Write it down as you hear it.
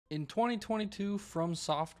In 2022,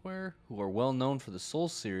 FromSoft, who are well known for the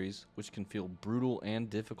Souls series, which can feel brutal and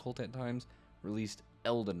difficult at times, released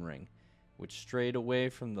Elden Ring, which strayed away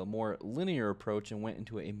from the more linear approach and went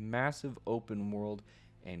into a massive open world,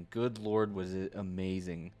 and good lord was it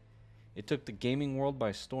amazing. It took the gaming world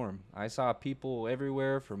by storm. I saw people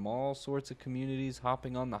everywhere from all sorts of communities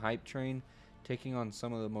hopping on the hype train, taking on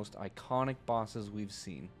some of the most iconic bosses we've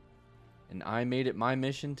seen. And I made it my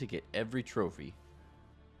mission to get every trophy.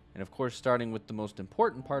 And of course, starting with the most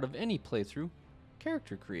important part of any playthrough,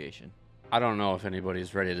 character creation. I don't know if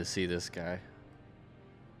anybody's ready to see this guy.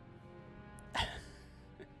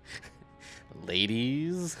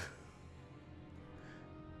 Ladies,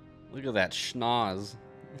 look at that schnoz.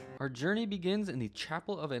 Our journey begins in the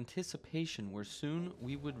Chapel of Anticipation, where soon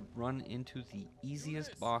we would run into the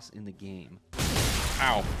easiest boss in the game.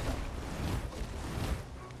 Ow.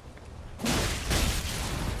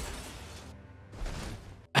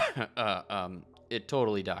 It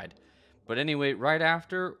totally died. But anyway, right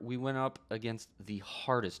after, we went up against the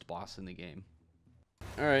hardest boss in the game.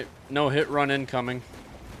 Alright, no hit run incoming.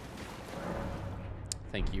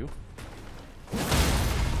 Thank you.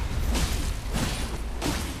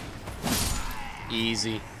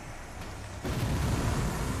 Easy.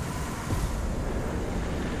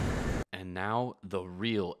 And now the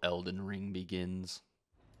real Elden Ring begins.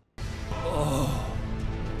 Oh,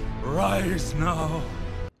 rise now.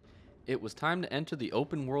 It was time to enter the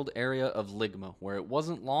open world area of Ligma, where it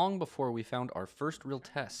wasn't long before we found our first real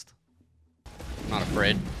test. I'm not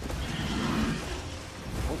afraid.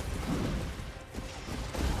 Oh.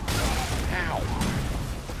 Ow.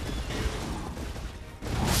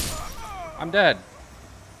 I'm dead.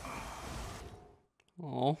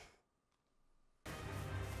 Oh.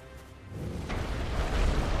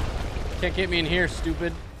 Can't get me in here,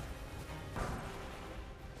 stupid.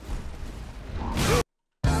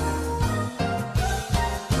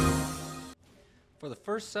 For the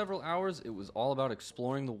first several hours, it was all about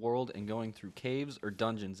exploring the world and going through caves or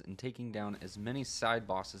dungeons and taking down as many side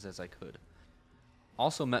bosses as I could.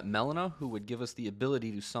 Also met Malenia, who would give us the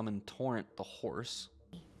ability to summon Torrent the horse.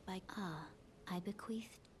 I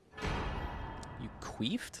bequeathed. You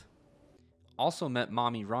queefed? Also met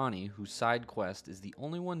Mommy Ronnie, whose side quest is the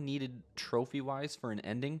only one needed trophy-wise for an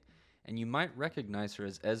ending, and you might recognize her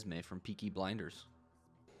as Esme from Peaky Blinders.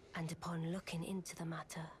 And upon looking into the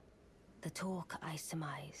matter, the talk I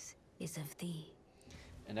surmise is of thee.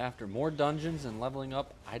 And after more dungeons and leveling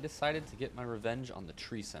up, I decided to get my revenge on the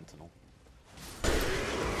Tree Sentinel.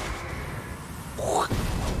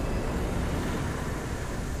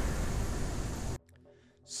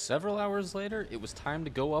 Several hours later, it was time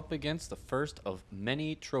to go up against the first of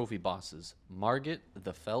many trophy bosses, Margit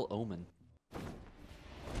the Fell Omen.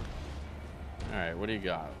 Alright, what do you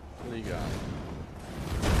got? What do you got?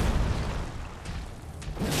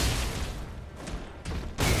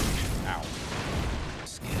 Ow.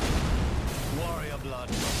 Skill. Warrior blood.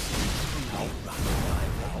 Ow. Thy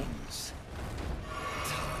wounds.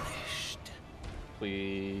 Tarnished.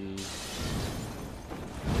 Please.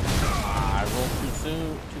 I rolled too soon,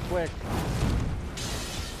 too quick.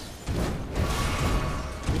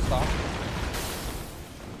 Please stop.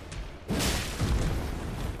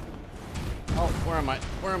 Oh, where am I?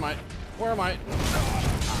 Where am I? Where am I?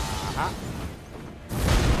 Uh-huh.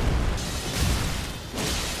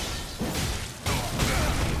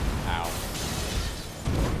 Ow.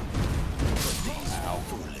 Ow.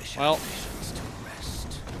 Well,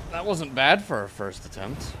 that wasn't bad for our first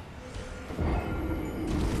attempt.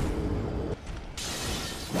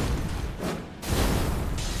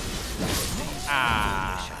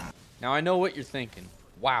 Now I know what you're thinking.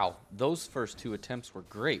 Wow, those first two attempts were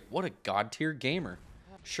great. What a god-tier gamer.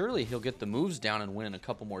 Surely he'll get the moves down and win in a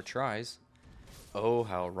couple more tries. Oh,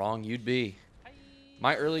 how wrong you'd be.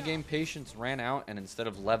 My early game patience ran out, and instead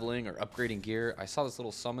of leveling or upgrading gear, I saw this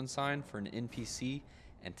little summon sign for an NPC,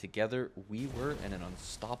 and together we were in an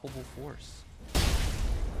unstoppable force.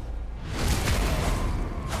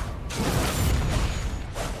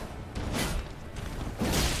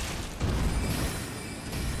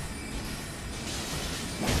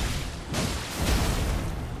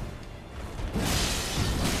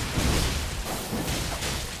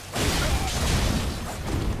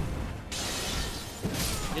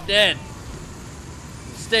 You're dead.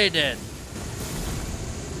 Stay dead.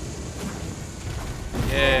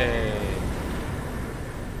 Yay.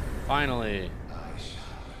 Finally.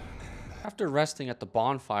 After resting at the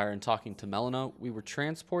bonfire and talking to Malenia, we were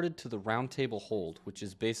transported to the Round Table Hold, which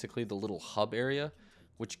is basically the little hub area,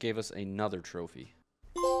 which gave us another trophy.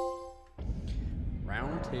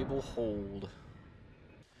 Round Table Hold.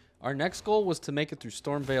 Our next goal was to make it through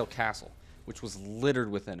Stormvale Castle, which was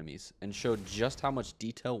littered with enemies, and showed just how much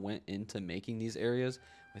detail went into making these areas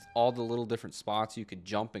with all the little different spots you could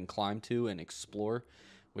jump and climb to and explore,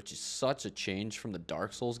 which is such a change from the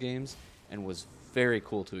Dark Souls games and was very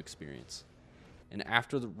cool to experience. And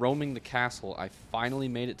after roaming the castle, I finally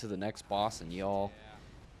made it to the next boss, and y'all,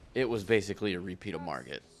 it was basically a repeat of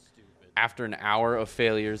Margit. After an hour of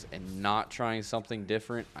failures and not trying something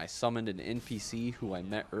different, I summoned an NPC who I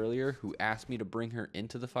met earlier who asked me to bring her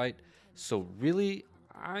into the fight, so really,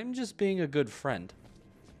 I'm just being a good friend.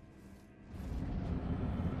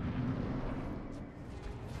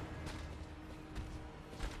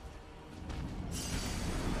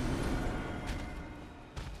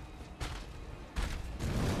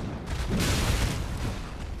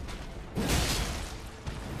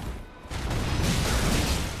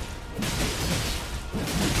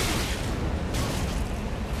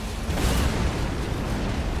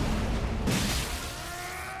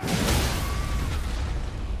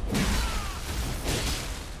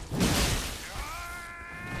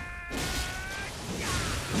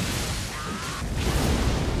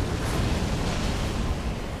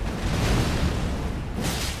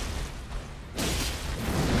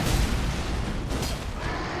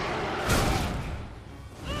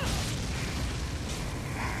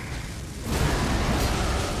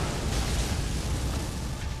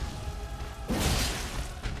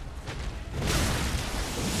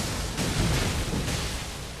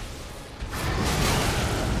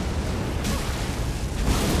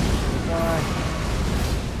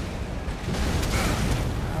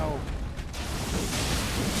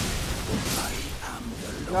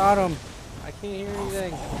 Got him. I can't hear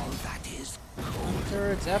anything.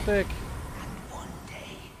 It's epic. And one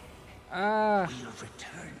day we'll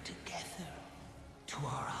return together to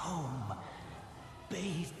our home,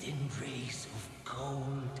 bathed in rays of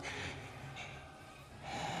gold.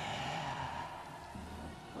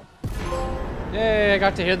 Yay, I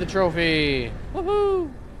got to hear the trophy.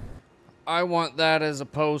 Woohoo! I want that as a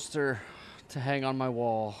poster to hang on my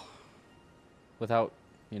wall. Without,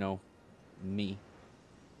 you know, me.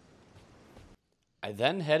 I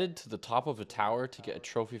then headed to the top of a tower to get a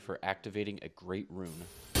trophy for activating a great rune.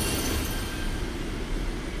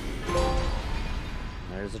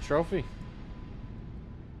 There's a trophy.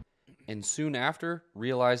 And soon after,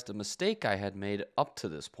 realized a mistake I had made up to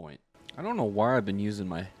this point. I don't know why I've been using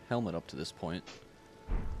my helmet up to this point.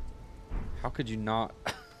 How could you not?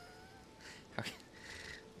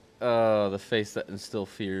 The face that instilled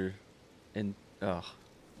fear. And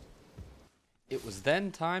It was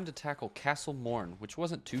then time to tackle Castle Morn, which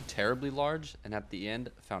wasn't too terribly large, and at the end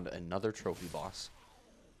found another trophy boss.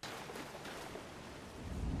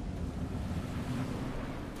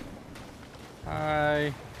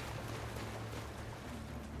 Hi.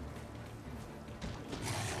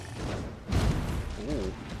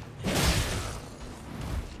 Ooh.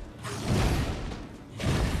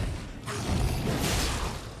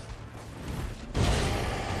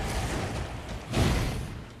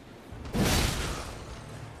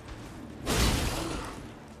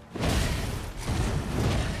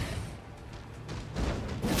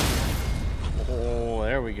 Oh,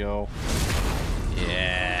 there we go.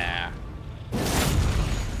 Yeah.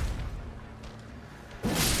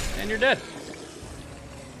 And you're dead.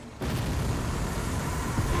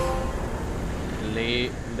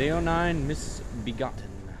 Leonine misbegotten.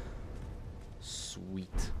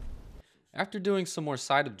 Sweet. After doing some more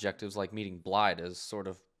side objectives like meeting Blythe as sort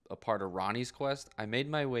of a part of Ronnie's quest, I made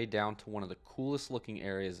my way down to one of the coolest looking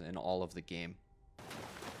areas in all of the game.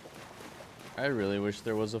 I really wish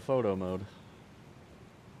there was a photo mode.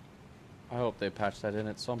 I hope they patch that in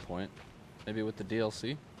at some point. Maybe with the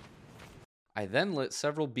DLC. I then lit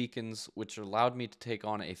several beacons, which allowed me to take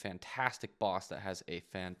on a fantastic boss that has a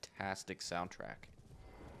fantastic soundtrack.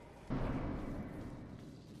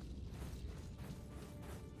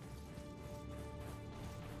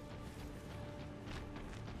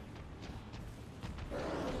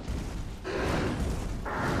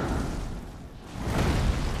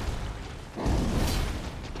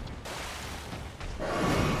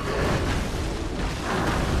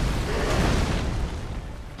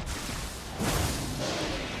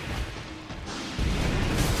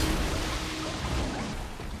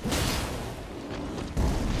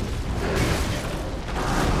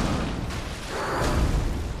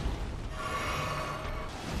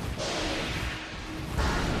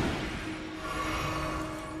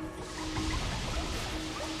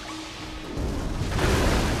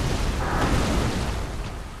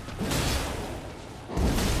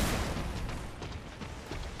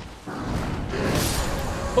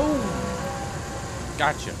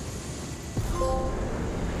 Gotcha.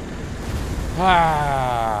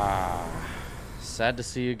 Ah, sad to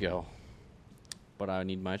see you go. But I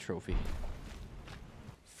need my trophy.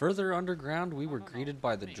 Further underground, we were greeted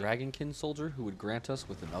by the Dragonkin soldier who would grant us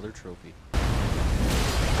with another trophy.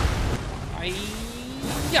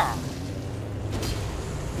 Yeah.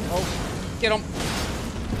 Oh, get him.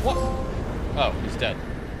 What? Oh, he's dead.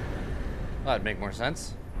 That'd make more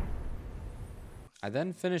sense. I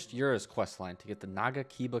then finished Yura's questline to get the Naga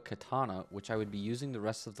Kiba katana, which I would be using the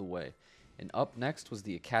rest of the way. And up next was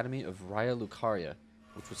the Academy of Raya Lucaria,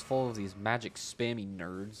 which was full of these magic spammy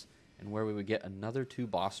nerds, and where we would get another 2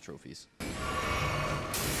 boss trophies.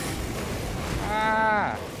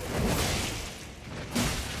 Ah!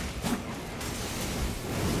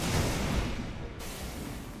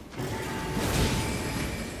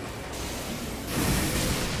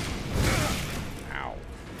 Ow.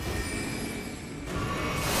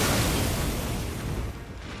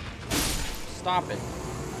 Stop it.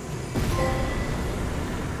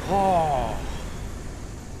 Oh.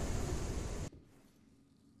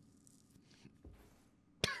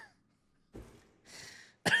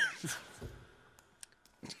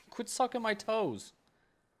 Quit sucking my toes.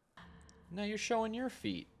 Now you're showing your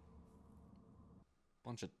feet.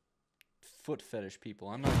 Bunch of foot fetish people.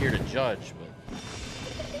 I'm not here to judge, but...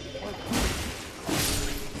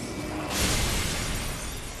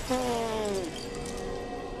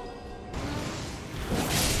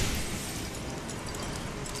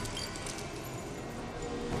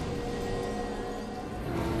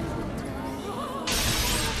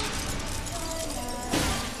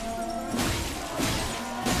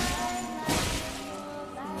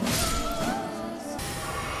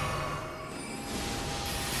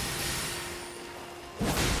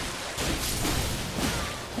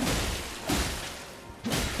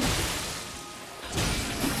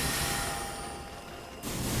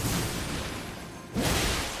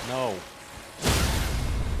 No.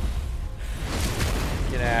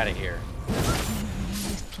 Get out of here.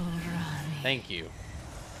 Thank you.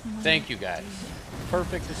 Thank you, guys.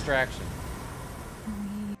 Perfect distraction.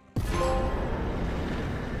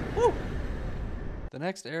 Woo! The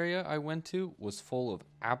next area I went to was full of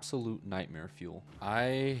absolute nightmare fuel.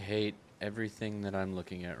 I hate everything that I'm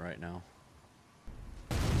looking at right now.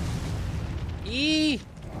 Eee!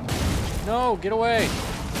 No, get away!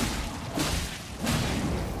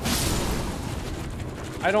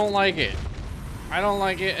 I don't like it. I don't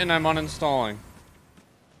like it, and I'm uninstalling.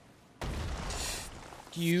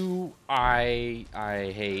 I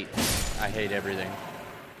hate everything.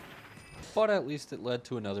 But at least it led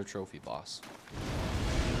to another trophy boss.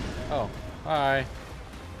 Oh, hi.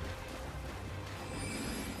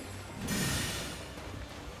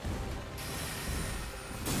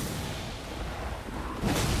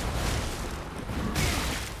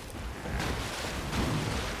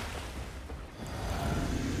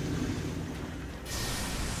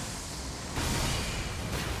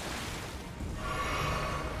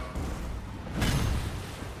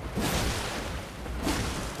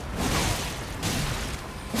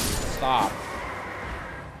 Stop.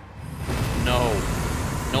 No.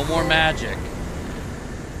 No more magic.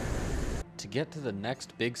 To get to the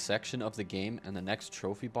next big section of the game and the next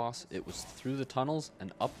trophy boss, it was through the tunnels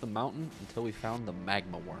and up the mountain until we found the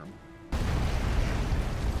magma worm.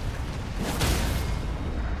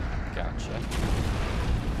 Gotcha.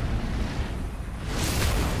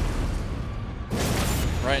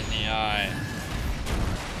 Right in the eye.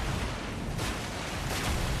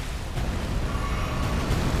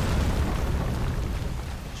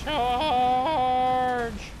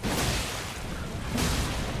 Charge!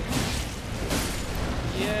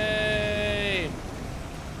 Yay!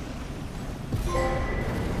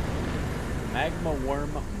 Magma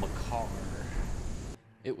Worm Macabre.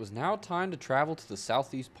 It was now time to travel to the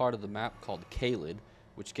southeast part of the map called Caelid,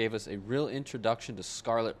 which gave us a real introduction to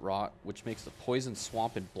Scarlet Rot, which makes the poison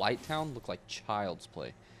swamp in Blighttown look like child's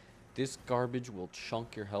play. This garbage will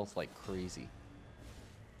chunk your health like crazy.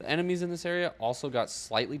 The enemies in this area also got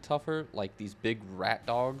slightly tougher, like these big rat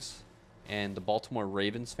dogs and the Baltimore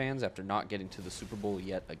Ravens fans after not getting to the Super Bowl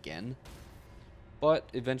yet again. But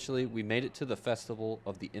eventually we made it to the festival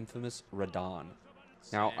of the infamous Radahn.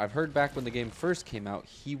 Now, I've heard back when the game first came out,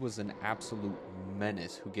 he was an absolute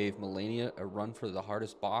menace who gave Malenia a run for the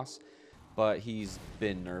hardest boss, but he's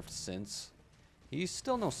been nerfed since. He's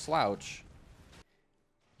still no slouch.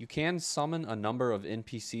 You can summon a number of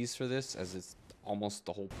NPCs for this, as it's almost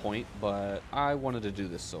the whole point, but I wanted to do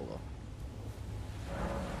this solo.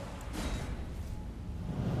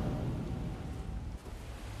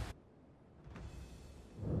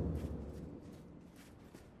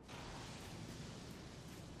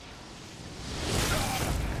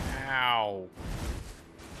 Ow. Ow.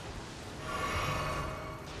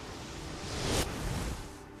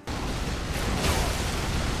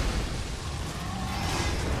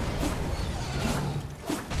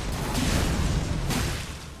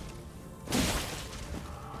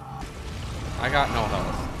 I got no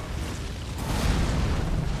health.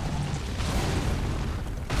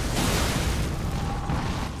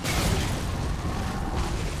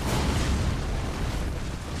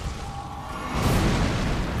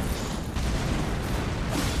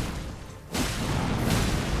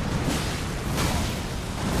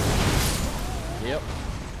 Yep.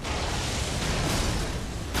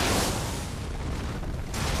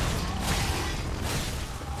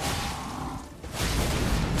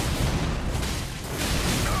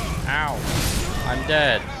 Ow. I'm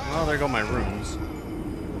dead. Well, there go my runes.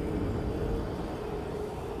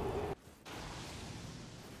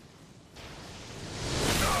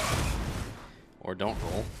 Or don't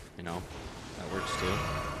roll, you know. That works too.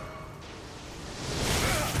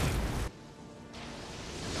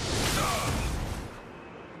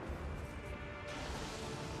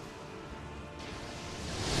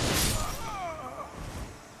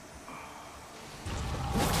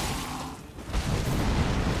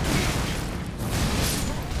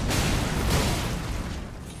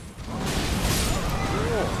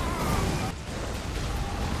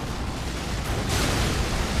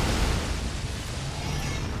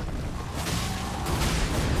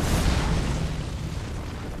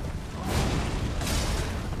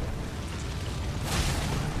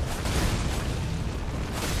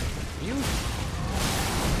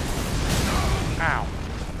 Ow.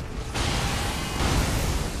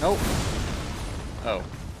 Nope. Oh.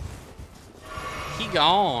 He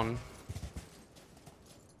gone.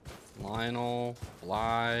 Lionel,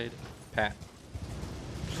 Glide, Pat.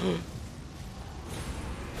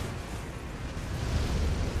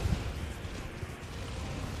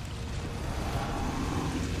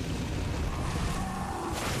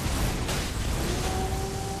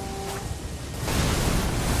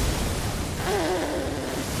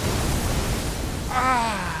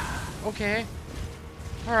 Okay.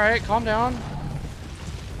 Alright, calm down.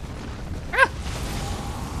 Ah!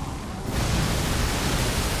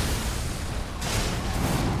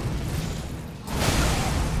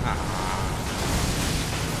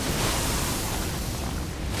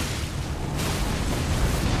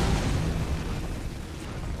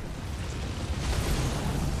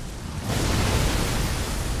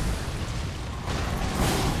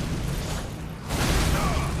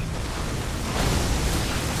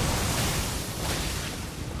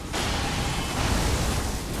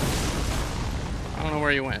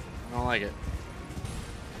 Where you went. I don't like it.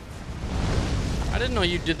 I didn't know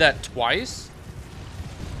you did that twice.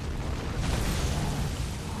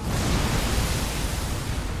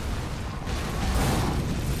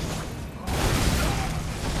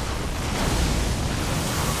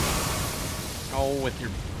 Oh, with your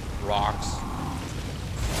rocks.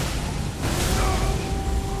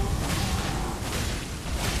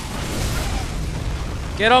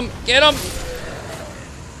 Get him! Get him!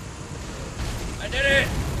 Did it!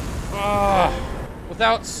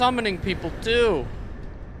 Without summoning people too.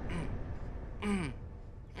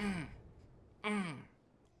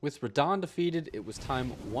 With Radahn defeated, it was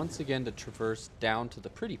time once again to traverse down to the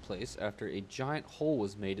pretty place after a giant hole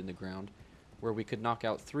was made in the ground where we could knock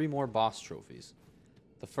out 3 more boss trophies.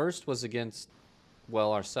 The first was against,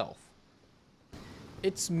 well, ourselves.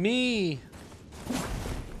 It's me!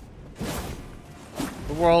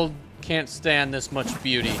 The world can't stand this much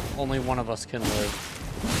beauty. Only one of us can live.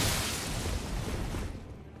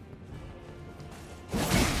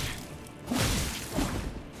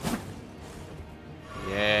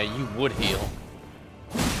 Yeah, you would heal.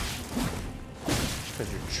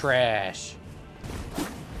 Because you're trash.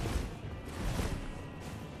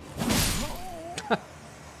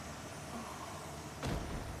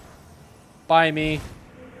 Bye, me.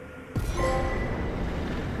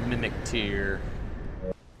 Mimic tier.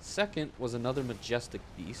 Second was another majestic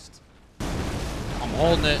beast. I'm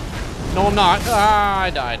holding it. No, I'm not. Ah, I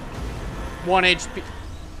died. 1 HP.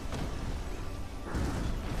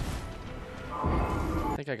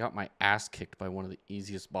 I think I got my ass kicked by one of the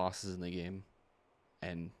easiest bosses in the game.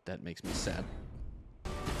 And that makes me sad.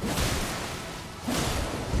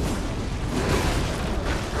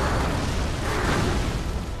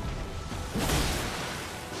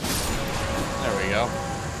 There we go.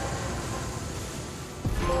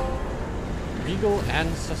 Regal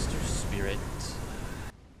Ancestor Spirit.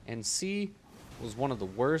 And C was one of the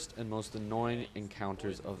worst and most annoying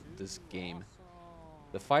encounters of this game.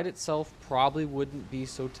 The fight itself probably wouldn't be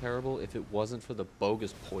so terrible if it wasn't for the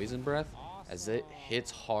bogus poison breath, as it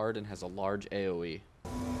hits hard and has a large AoE.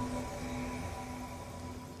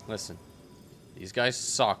 Listen, these guys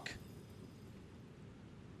suck.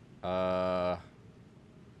 That's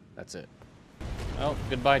it. Oh,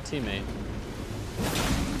 goodbye, teammate.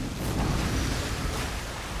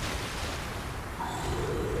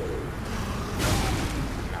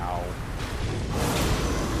 Ow.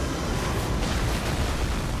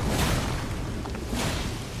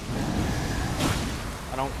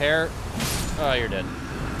 I don't care. Oh, you're dead.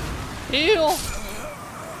 Heal!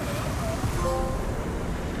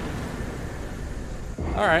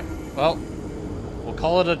 Alright, well, we'll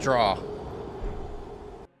call it a draw.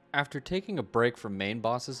 After taking a break from main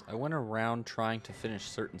bosses, I went around trying to finish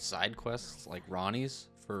certain side quests, like Ronnie's,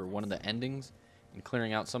 for one of the endings, and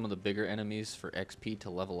clearing out some of the bigger enemies for XP to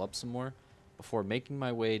level up some more, before making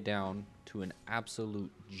my way down to an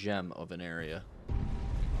absolute gem of an area.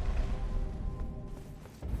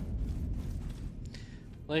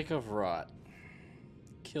 Lake of Rot.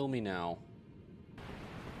 Kill me now.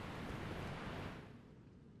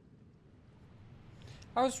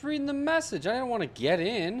 I was reading the message. I didn't want to get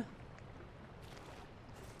in.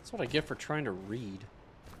 That's what I get for trying to read.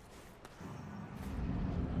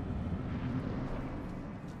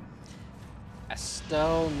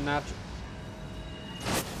 Estelle Natural.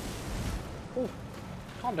 Oh,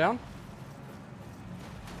 calm down.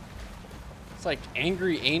 It's like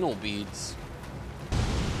angry anal beads.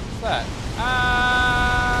 What's that?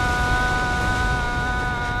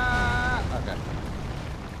 Okay.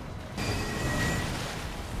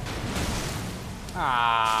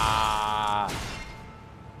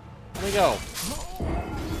 Let me go.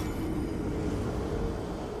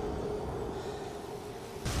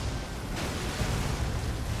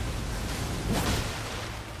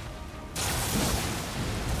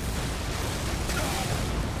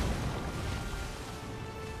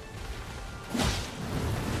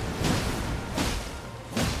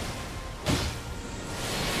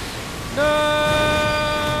 No!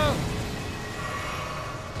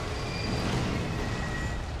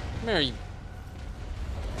 Come here, you.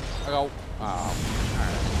 I go. Oh,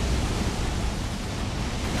 alright.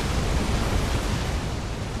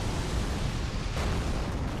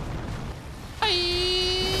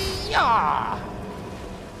 Hi-ya!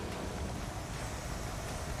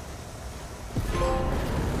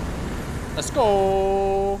 Let's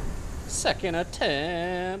go. Second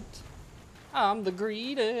attempt. I'm the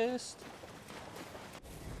greatest.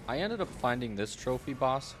 I ended up finding this trophy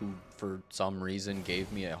boss who, for some reason,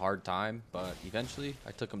 gave me a hard time, but eventually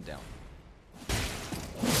I took him down.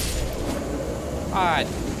 God.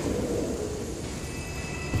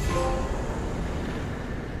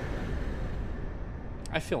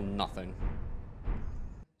 I feel nothing.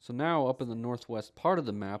 So now up in the northwest part of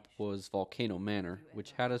the map was Volcano Manor,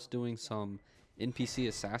 which had us doing some NPC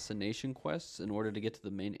assassination quests in order to get to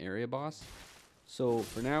the main area boss. So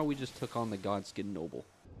for now we just took on the Godskin Noble.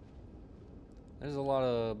 There's a lot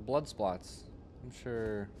of blood splots. I'm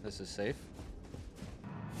sure this is safe.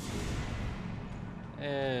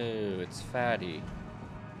 Oh, it's Fatty.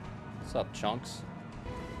 What's up, chunks?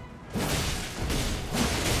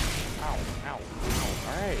 Ow, ow, ow.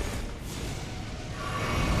 Alright.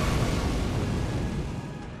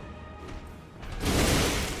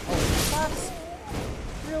 Oh, what?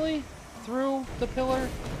 Really? Through the pillar?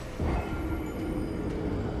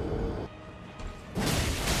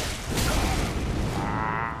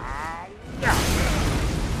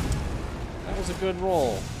 That was a good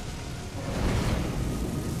roll.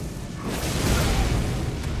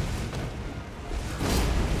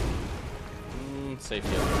 Safe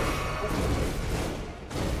kill.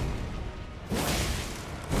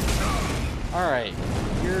 Alright,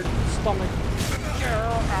 your stomach.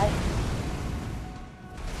 Ow.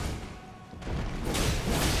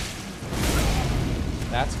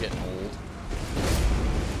 That's getting old.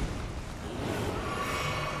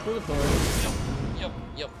 Through the pillar.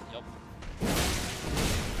 Yep.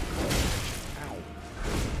 Ow.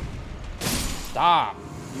 Stop,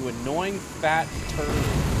 you annoying fat turd.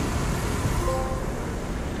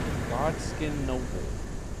 Godskin Noble.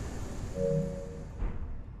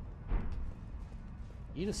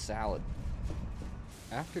 Eat a salad.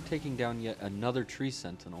 After taking down yet another tree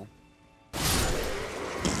sentinel,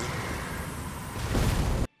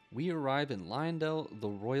 we arrive in Leyndell, the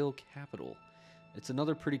royal capital. It's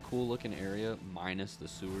another pretty cool looking area, minus the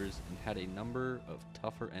sewers, and had a number of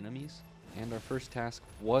tougher enemies. And our first task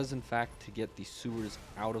was in fact to get the sewers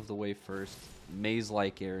out of the way first,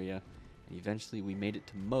 maze-like area. Eventually, we made it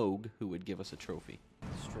to Mogh, who would give us a trophy.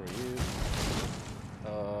 Destroy you.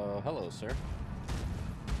 Oh, hello, sir.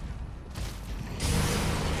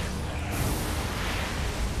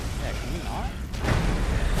 Yeah, can you not?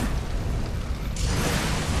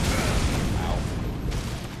 Ow.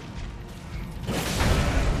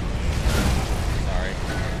 Sorry.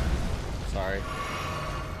 Sorry.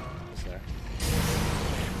 What's there?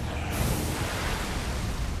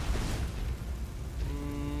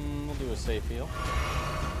 We'll do a safe heal.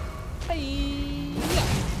 Hey!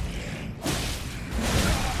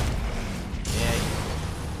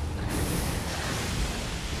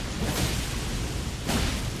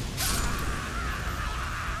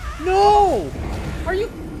 No! Are you?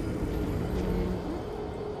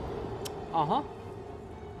 Uh-huh.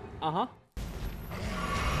 Uh-huh.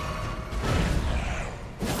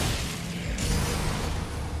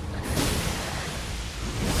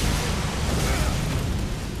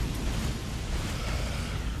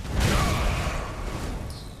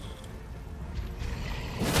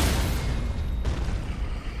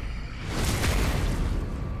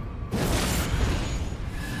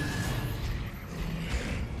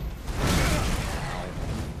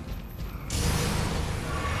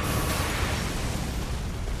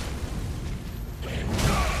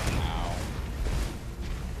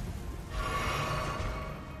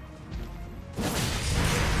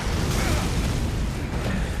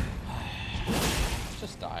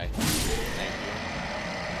 Die. Thank you.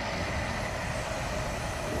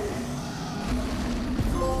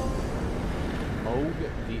 Mogh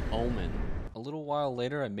the Omen. A little while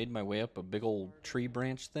later, I made my way up a big old tree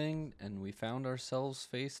branch thing, and we found ourselves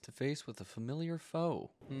face to face with a familiar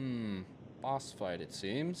foe. Boss fight, it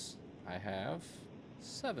seems. I have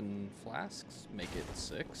 7 flasks. Make it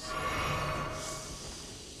 6.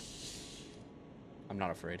 I'm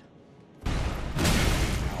not afraid.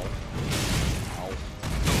 Ow. Ow.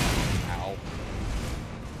 Ow.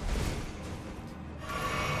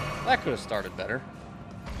 That could have started better.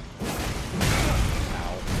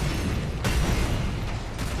 Ow.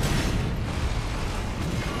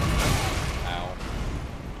 Ow.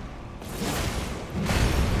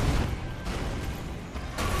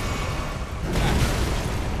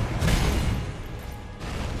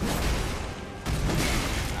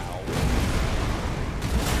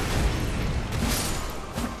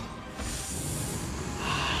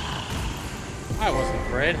 I wasn't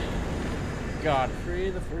afraid.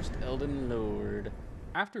 Godfrey, the first Elden Lord.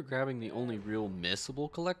 After grabbing the only real missable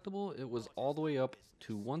collectible, it was all the way up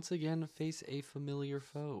to once again face a familiar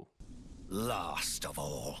foe. Last of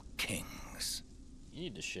all kings. You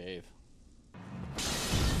need to shave.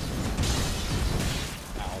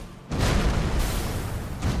 Ow.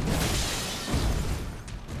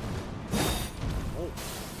 Oh.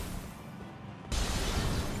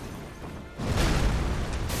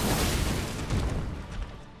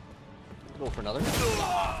 Go for another.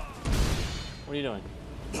 What are you doing?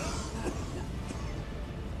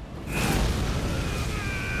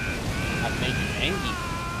 I've made you angry.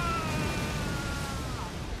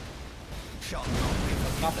 Stop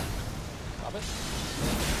it. Stop it.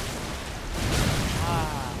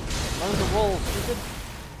 Ah. Learn to roll, stupid.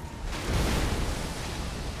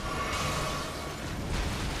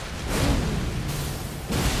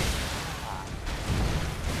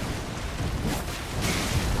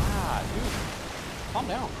 Calm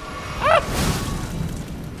down. Ah!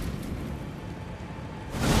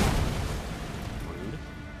 Rude.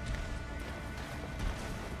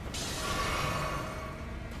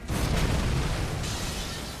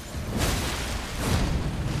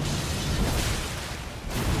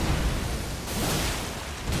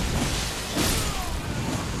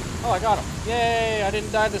 Oh, I got him. Yay, I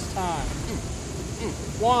didn't die this time.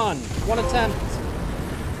 One attempt.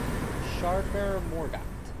 Shardbearer Morgott.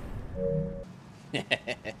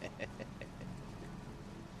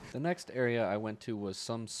 The next area I went to was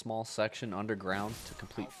some small section underground to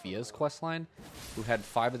complete Fia's questline, who had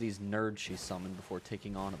 5 of these nerds she summoned before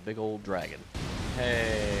taking on a big old dragon.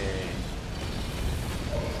 Hey.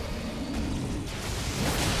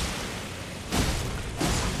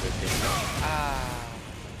 Ah.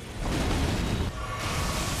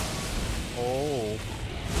 Oh.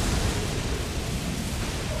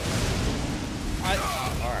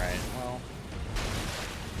 Alright, well.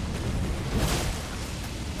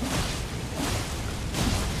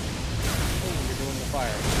 Oh, you're doing the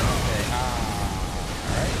fire. Okay,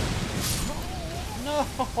 alright. No,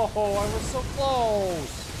 I was so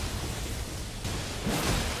close.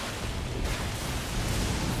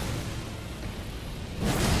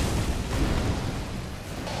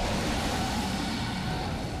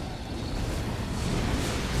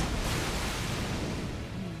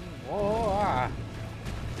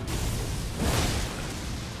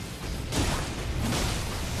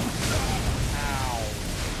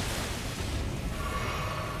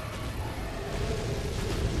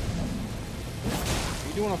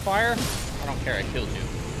 You want to fire? I don't care, I killed you.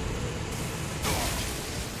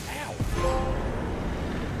 Ow.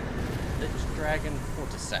 Lich Dragon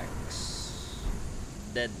Fortisex.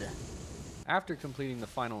 Dead. After completing the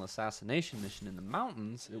final assassination mission in the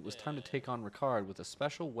mountains, it was time to take on Ricard with a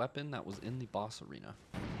special weapon that was in the boss arena.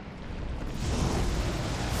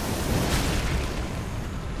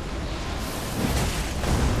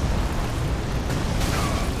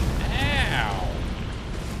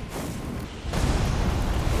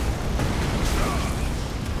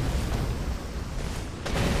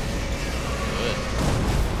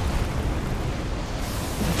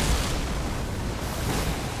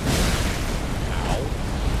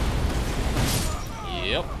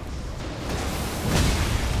 Yep.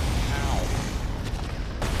 Ow.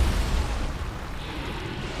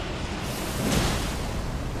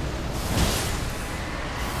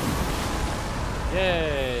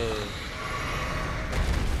 Yay.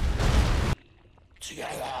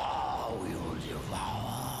 Together we will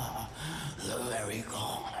devour the very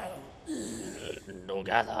corner.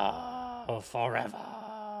 Together forever.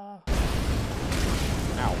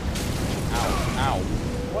 Ow. Ow. Ow.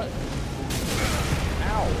 What?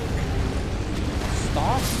 Ow.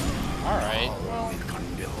 Stop? Alright. Well. We can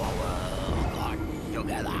devour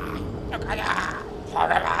together. Together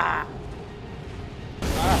forever.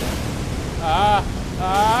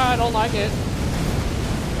 I don't like it.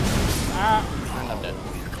 And I'm dead.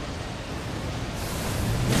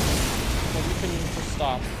 Well, you can just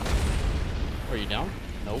stop. Are you down?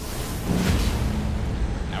 Nope.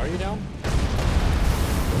 Now are you down?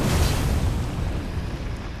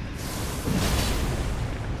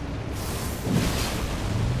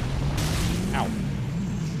 Ow.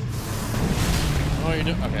 Oh, you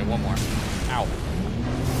do? Okay, one more. Ow.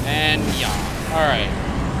 And yeah. Alright.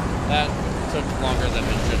 That took longer than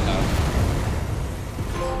it should have.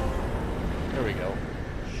 There we go.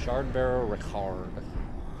 Shardbearer Ricard.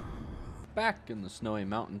 Back in the snowy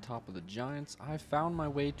mountaintop of the Giants, I found my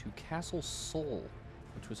way to Castle Sol,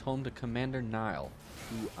 which was home to Commander Nile,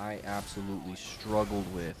 who I absolutely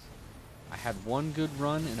struggled with. I had one good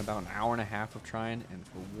run in about an hour and a half of trying, and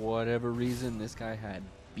for whatever reason, this guy had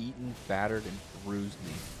beaten, battered, and bruised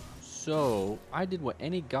me. So, I did what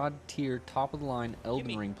any god-tier, top-of-the-line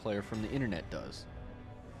Elden Ring player from the internet does.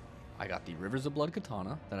 I got the Rivers of Blood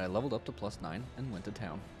katana that I leveled up to +9 and went to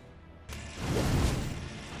town.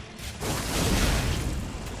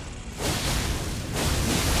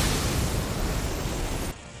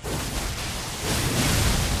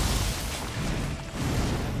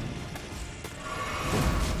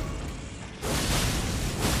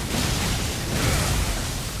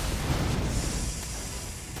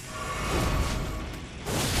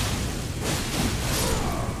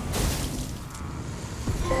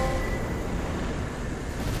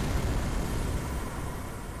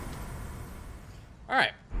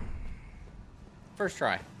 Alright. First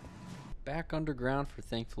try. Back underground for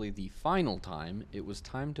thankfully the final time, it was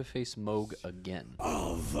time to face Mogh again.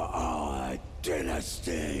 Of our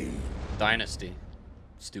dynasty. Dynasty.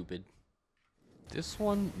 Stupid. This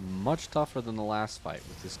one much tougher than the last fight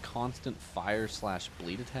with his constant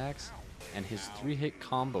fire/bleed attacks and his 3-hit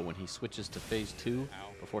combo when he switches to phase 2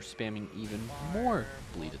 before spamming even more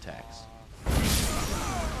bleed attacks.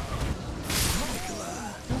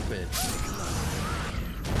 Stupid.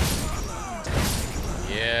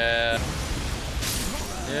 Yeah.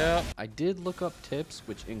 Yeah. I did look up tips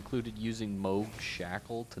which included using Mogh's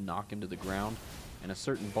shackle to knock him to the ground and a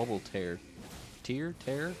certain bubble tear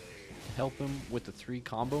to help him with the 3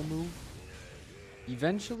 combo move.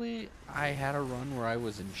 Eventually, I had a run where I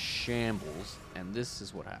was in shambles, and this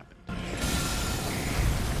is what happened.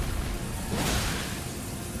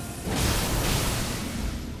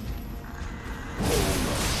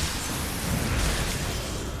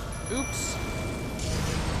 Oops.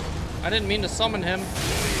 I didn't mean to summon him.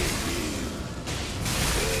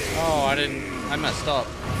 Oh, I messed up.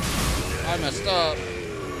 I messed up.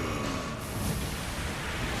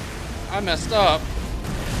 I messed up.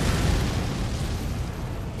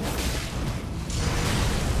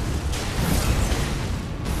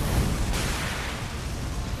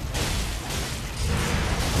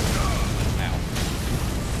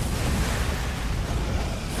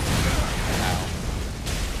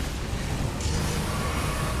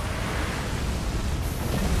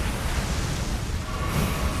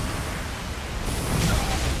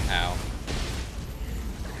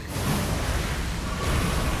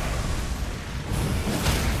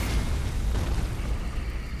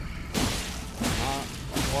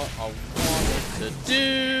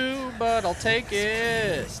 But I'll take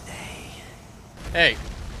it. Hey.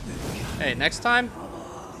 Hey, next time?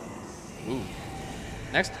 Ooh.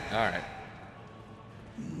 Next? Alright.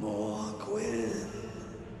 Morgott.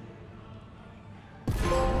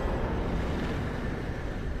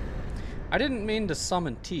 I didn't mean to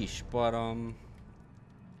summon Tish, but,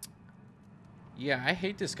 yeah, I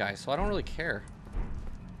hate this guy, so I don't really care.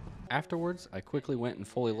 Afterwards, I quickly went and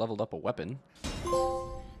fully leveled up a weapon.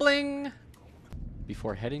 Bling!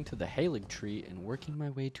 Before heading to the Halig tree and working my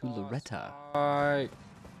way to Loretta. Fight!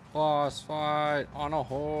 Boss fight on a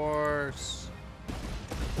horse!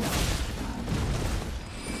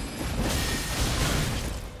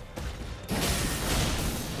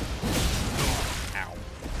 Ow.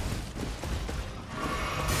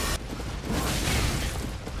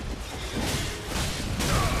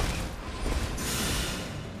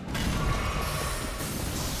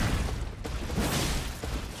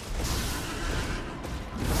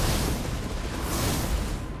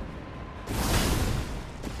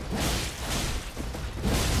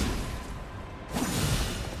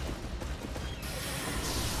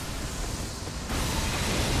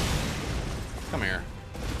 Come here.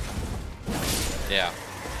 Yeah.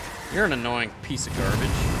 You're an annoying piece of garbage.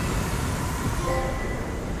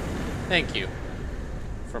 Thank you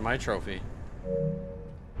for my trophy.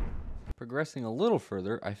 Progressing a little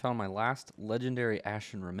further, I found my last legendary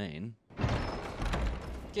Ashen Remain.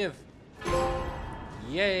 Give.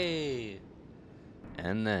 Yay!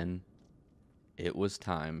 And then it was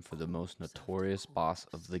time for the most notorious boss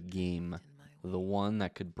of the game. The one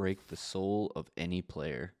that could break the soul of any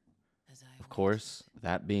player. Of course,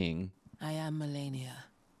 that being... I am Malenia,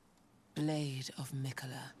 Blade of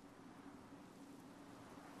Mikola.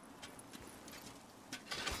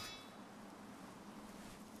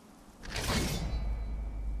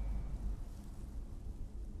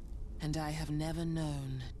 And I have never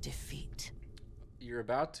known defeat. You're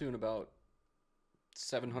about to in about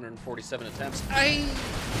 747 attempts.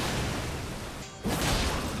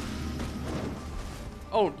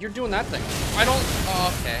 Oh, you're doing that thing. I don't...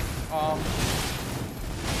 Oh, okay.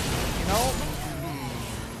 You know...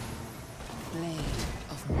 Blade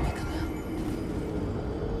of Mikola.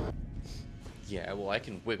 Yeah, well, I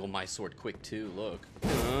can wiggle my sword quick, too. Look.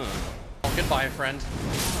 Goodbye, friend.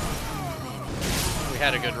 We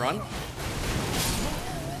had a good run.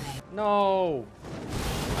 No.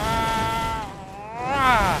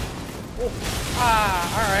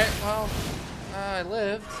 Alright, well, I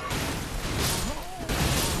lived.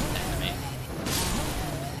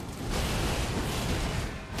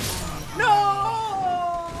 No!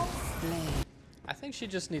 I think she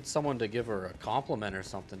just needs someone to give her a compliment or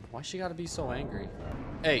something. Why she gotta be so angry?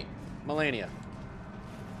 Hey, Malenia.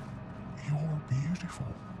 You're beautiful.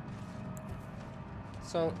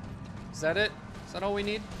 So, is that it? Is that all we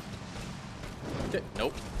need?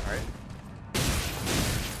 Nope. Alright.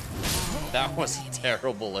 That was a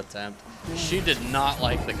terrible attempt. She did not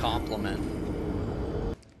like the compliment.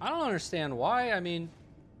 I don't understand why. I mean...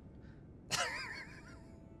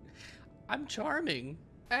 I'm charming.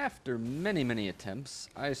 After many, many attempts,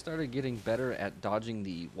 I started getting better at dodging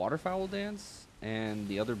the waterfowl dance and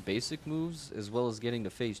the other basic moves, as well as getting to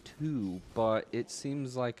phase 2, but it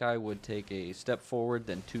seems like I would take a step forward,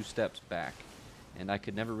 then 2 steps back, and I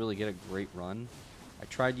could never really get a great run. I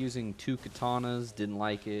tried using 2 katanas, didn't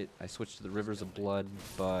like it. I switched to the Rivers of Blood,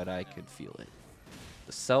 but I could feel it.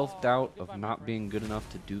 The self-doubt of not being good enough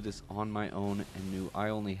to do this on my own, and knew I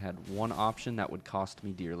only had one option that would cost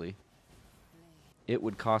me dearly. It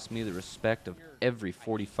would cost me the respect of every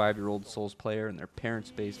 45-year-old Souls player in their parents'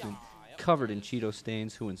 basement, covered in Cheeto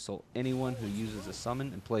stains, who insult anyone who uses a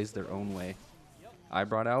summon and plays their own way. I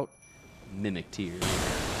brought out Mimic Tears.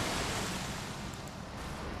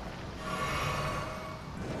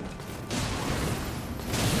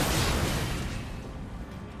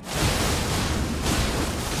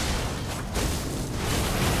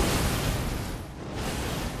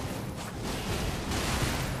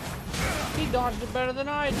 He dodged it better than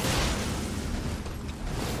I did.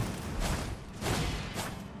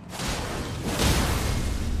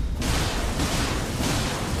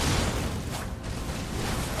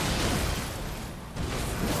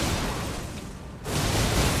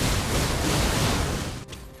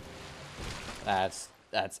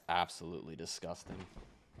 That's absolutely disgusting.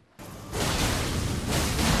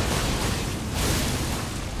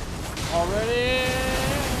 Already?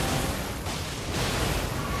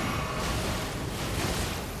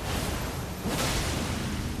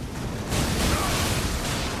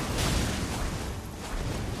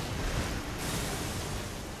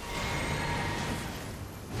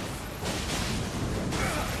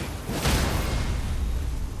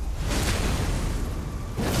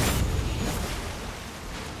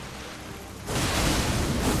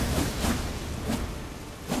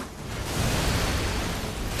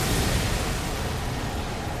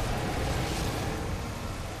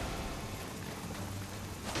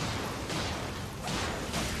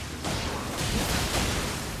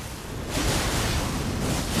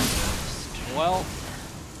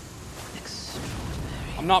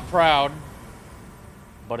 I'm not proud,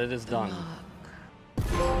 but it is done.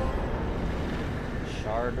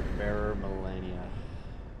 Shard Bearer Malenia.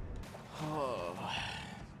 Oh,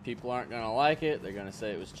 people aren't gonna like it. They're gonna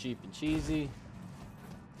say it was cheap and cheesy.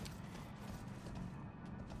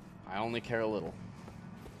 I only care a little.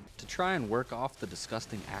 To try and work off the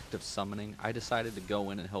disgusting act of summoning, I decided to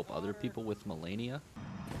go in and help other people with Malenia.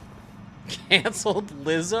 Cancelled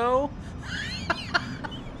Lizzo?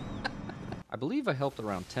 I believe I helped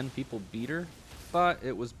around 10 people beat her, but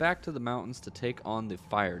it was back to the mountains to take on the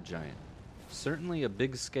fire giant. Certainly a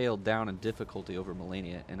big scale down in difficulty over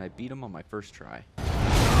Malenia, and I beat him on my first try. Ow.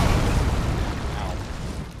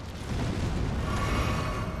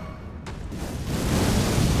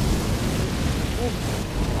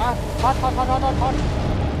 Ah, hot, hot, hot, hot, hot, hot.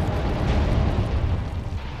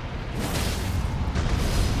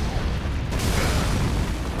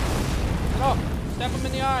 Oh, stab him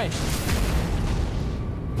in the eye.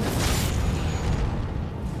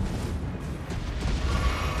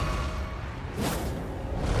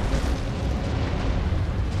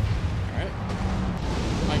 Alright.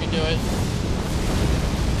 I can do it.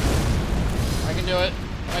 I can do it.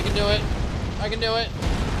 I can do it. I can do it.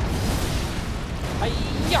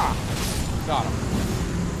 Hi-ya! Got him.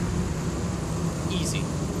 Easy.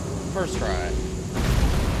 First try.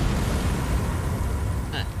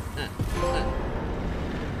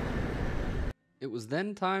 It was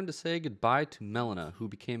then time to say goodbye to Melina, who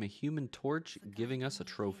became a human torch, giving us a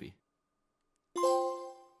trophy.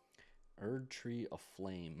 Erd Tree of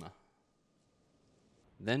Flame.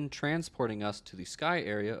 Then transporting us to the sky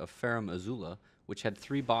area of Farum Azula, which had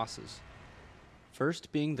 3 bosses.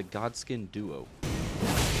 First being the Godskin duo.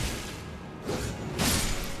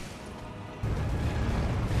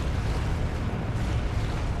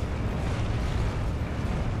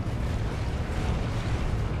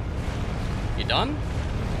 You done?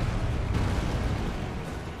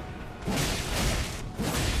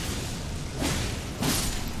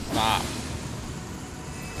 Stop.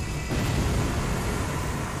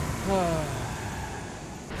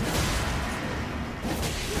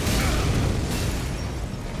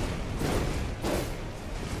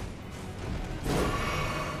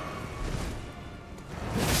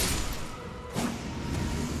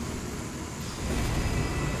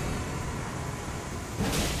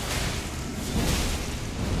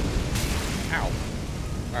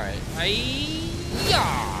 Alright. Hi-ya!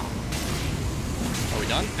 Are we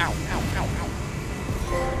done? Ow, ow, ow, ow.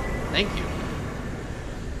 Thank you.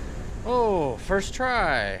 Oh, first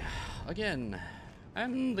try. Again,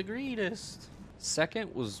 I'm the greatest.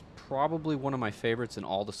 Second was probably one of my favorites in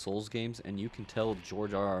all the Souls games, and you can tell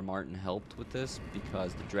George R.R. Martin helped with this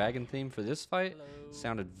because the dragon theme for this fight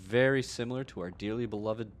sounded very similar to our dearly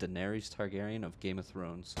beloved Daenerys Targaryen of Game of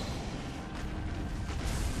Thrones.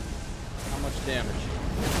 How much damage?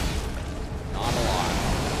 Not a lot.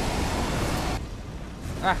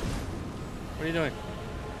 Ah! What are you doing?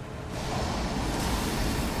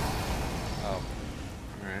 Oh.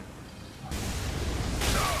 Alright.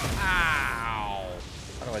 Ow!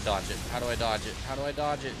 How do I dodge it? How do I dodge it? How do I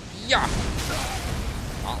dodge it? Yeah!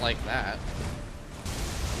 Not like that.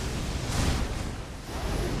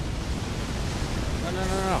 No, no,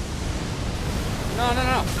 no, no. No, no,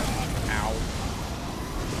 no. Ow.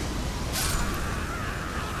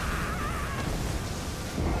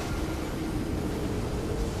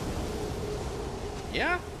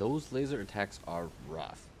 Yeah, those laser attacks are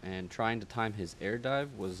rough, and trying to time his air dive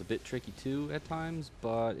was a bit tricky too at times,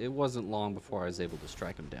 but it wasn't long before I was able to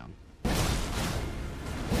strike him down.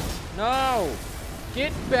 No!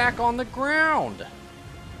 Get back on the ground!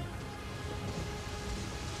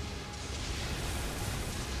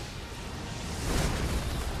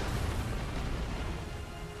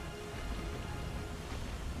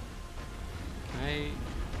 I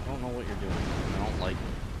don't know what you're doing. I don't like it.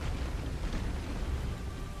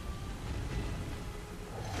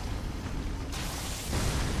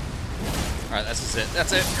 Alright, that's it.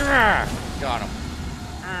 That's it. Got him.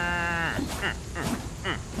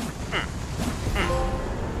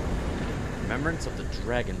 Remembrance of the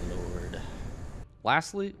Dragon Lord.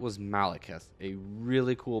 Lastly was Malekith, a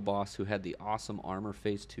really cool boss who had the awesome Armor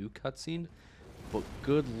Phase 2 cutscene, but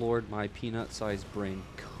good lord, my peanut-sized brain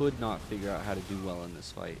could not figure out how to do well in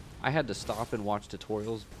this fight. I had to stop and watch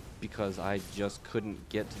tutorials because I just couldn't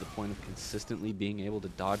get to the point of consistently being able to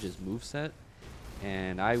dodge his moveset.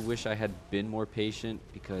 And I wish I had been more patient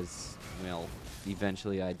because, well,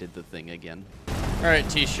 eventually I did the thing again. Alright,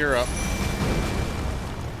 Tish, you're up.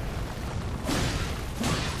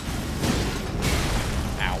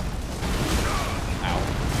 Ow. Ow.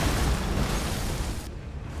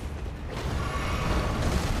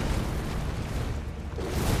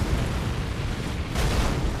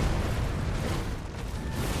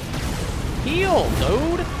 Heal,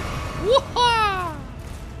 dude! Woo-ha!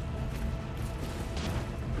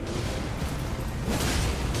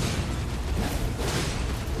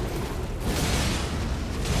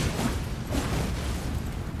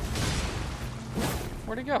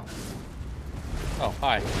 Where'd he go? Oh,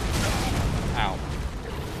 hi. Ow.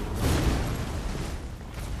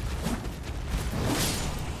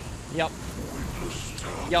 Yup.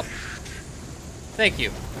 Yup. Thank you.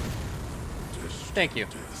 Thank you.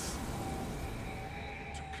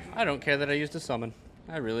 I don't care that I used a summon.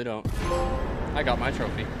 I really don't. I got my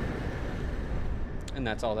trophy. And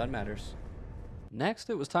that's all that matters. Next,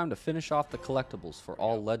 it was time to finish off the collectibles for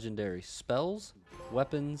all legendary spells,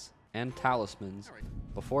 weapons, and talismans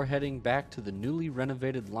before heading back to the newly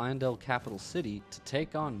renovated Leyndell capital city to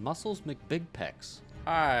take on Muscles McBigpecs.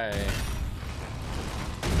 Hi.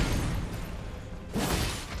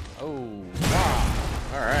 Oh, wow.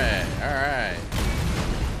 Alright, alright.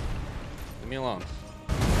 Leave me alone.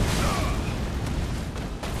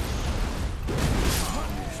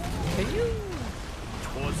 Can you?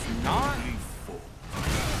 Was not?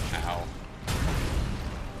 Ow.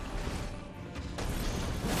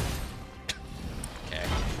 Okay.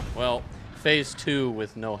 Well, phase 2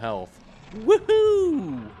 with no health.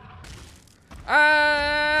 Woohoo!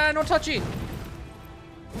 No touchy!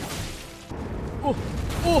 Oh!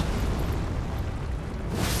 Oh!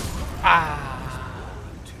 Ah!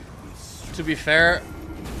 To be fair,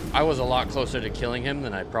 I was a lot closer to killing him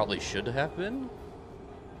than I probably should have been.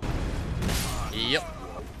 Yep.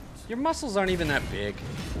 Your muscles aren't even that big.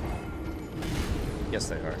 Yes,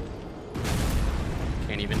 they are.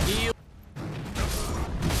 Can't even heal.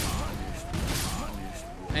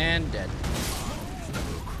 And dead.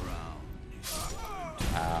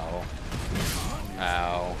 Ow.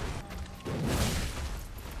 Ow.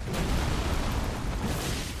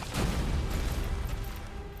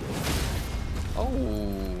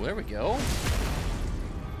 Oh, there we go.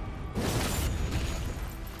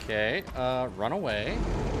 Okay, run away.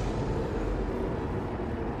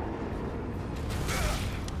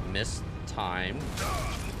 Missed time.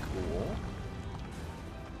 Cool.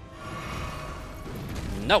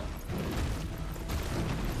 No.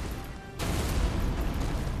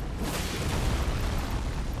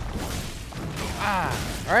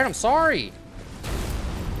 Ah, all right, I'm sorry.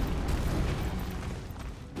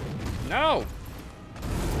 No.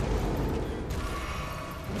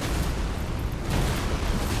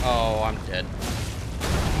 Oh, I'm dead.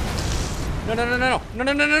 No, no, no, no, no,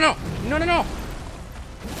 no, no, no, no, no, no, no.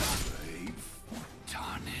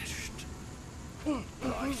 Tarnished.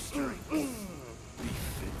 Thy strength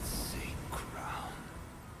befits a crown.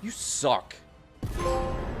 You suck.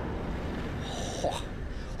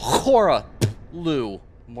 Hoarah. Loux.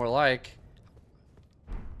 More like.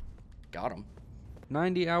 Got him.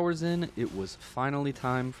 90 hours in, it was finally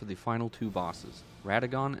time for the final two bosses,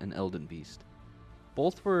 Radahn and Elden Beast.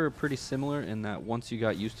 Both were pretty similar in that once you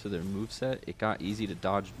got used to their moveset, it got easy to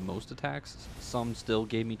dodge most attacks. Some still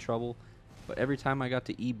gave me trouble, but every time I got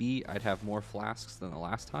to EB, I'd have more flasks than the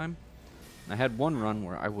last time. I had one run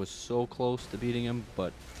where I was so close to beating him,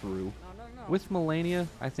 but through. With Malenia,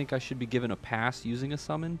 I think I should be given a pass using a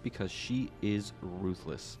summon because she is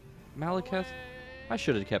ruthless. Malekith, I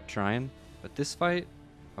should have kept trying, but this fight,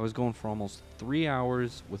 I was going for almost 3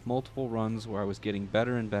 hours with multiple runs where I was getting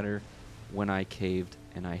better and better when I caved,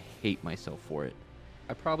 and I hate myself for it.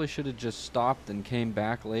 I probably should have just stopped and came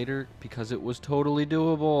back later because it was totally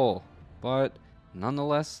doable, but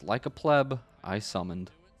nonetheless, like a pleb, I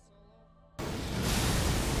summoned.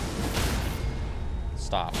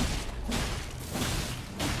 Stop.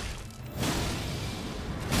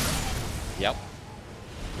 Yep.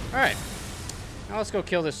 Alright. Now let's go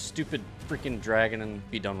kill this stupid freaking dragon and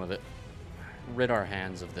be done with it. Rid our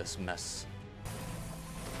hands of this mess.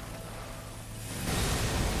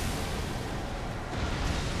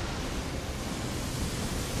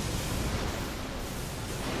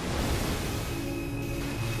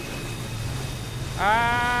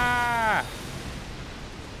 Ah!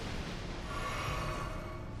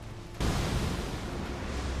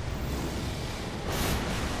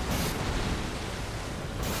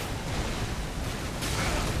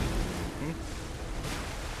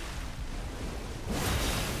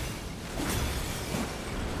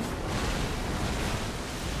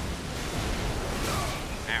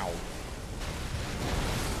 Ow.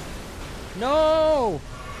 No!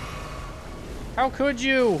 How could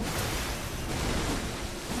you?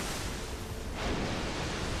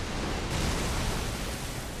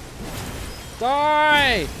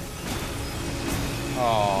 Die!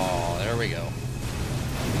 Oh, there we go.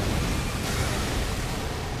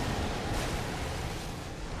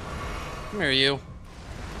 Come here, you.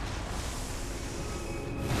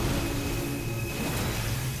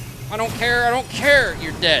 I don't care, I don't care!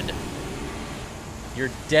 You're dead. You're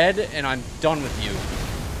dead, and I'm done with you.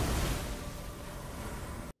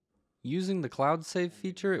 Using the cloud save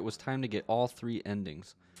feature, it was time to get all 3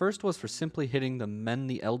 endings. First was for simply hitting the Mend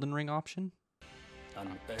the Elden Ring option. An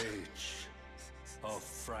age of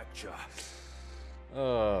fracture.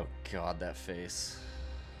 Oh god, that face.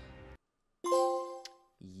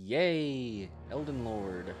 Yay! Elden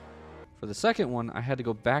Lord. For the second one, I had to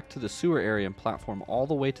go back to the sewer area and platform all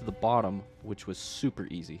the way to the bottom, which was super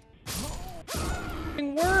easy.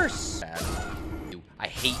 Worse! Bad. I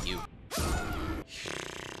hate you.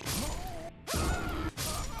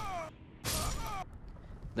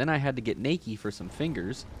 Then I had to get Nakey for some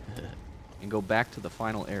fingers and go back to the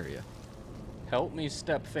final area. Help me,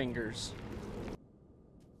 step fingers.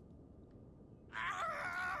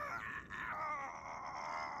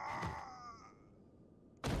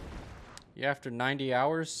 Yeah, after 90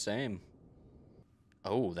 hours, same.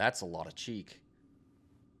 Oh, that's a lot of cheek.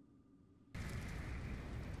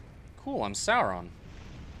 Cool, I'm Sauron.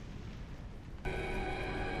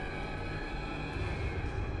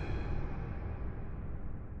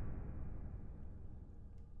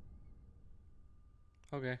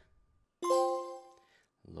 Okay.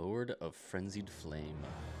 Lord of Frenzied Flame.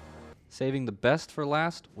 Saving the best for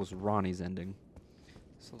last was Ronnie's ending.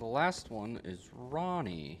 So the last one is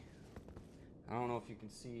Ronnie. I don't know if you can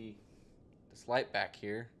see this light back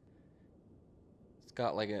here. It's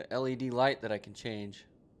got like a LED light that I can change.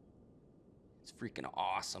 It's freaking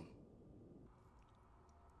awesome.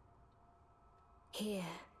 Here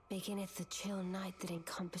beginneth the chill night that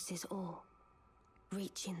encompasses all,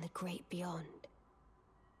 reaching the great beyond.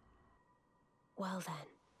 Well then,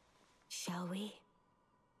 shall we?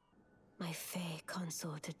 My fair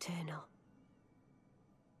consort eternal.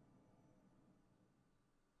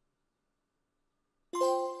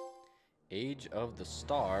 Age of the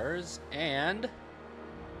Stars, and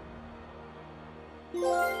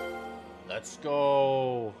let's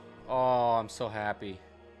go. Oh, I'm so happy.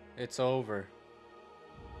 It's over.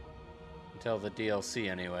 Until the DLC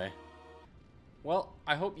anyway. Well,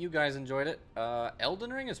 I hope you guys enjoyed it.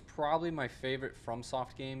 Elden Ring is probably my favorite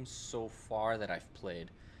FromSoft game so far that I've played.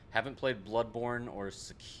 Haven't played Bloodborne or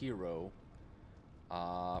Sekiro.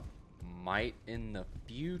 Might in the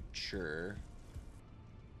future.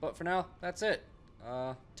 But for now, that's it.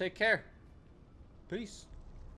 Take care. Peace.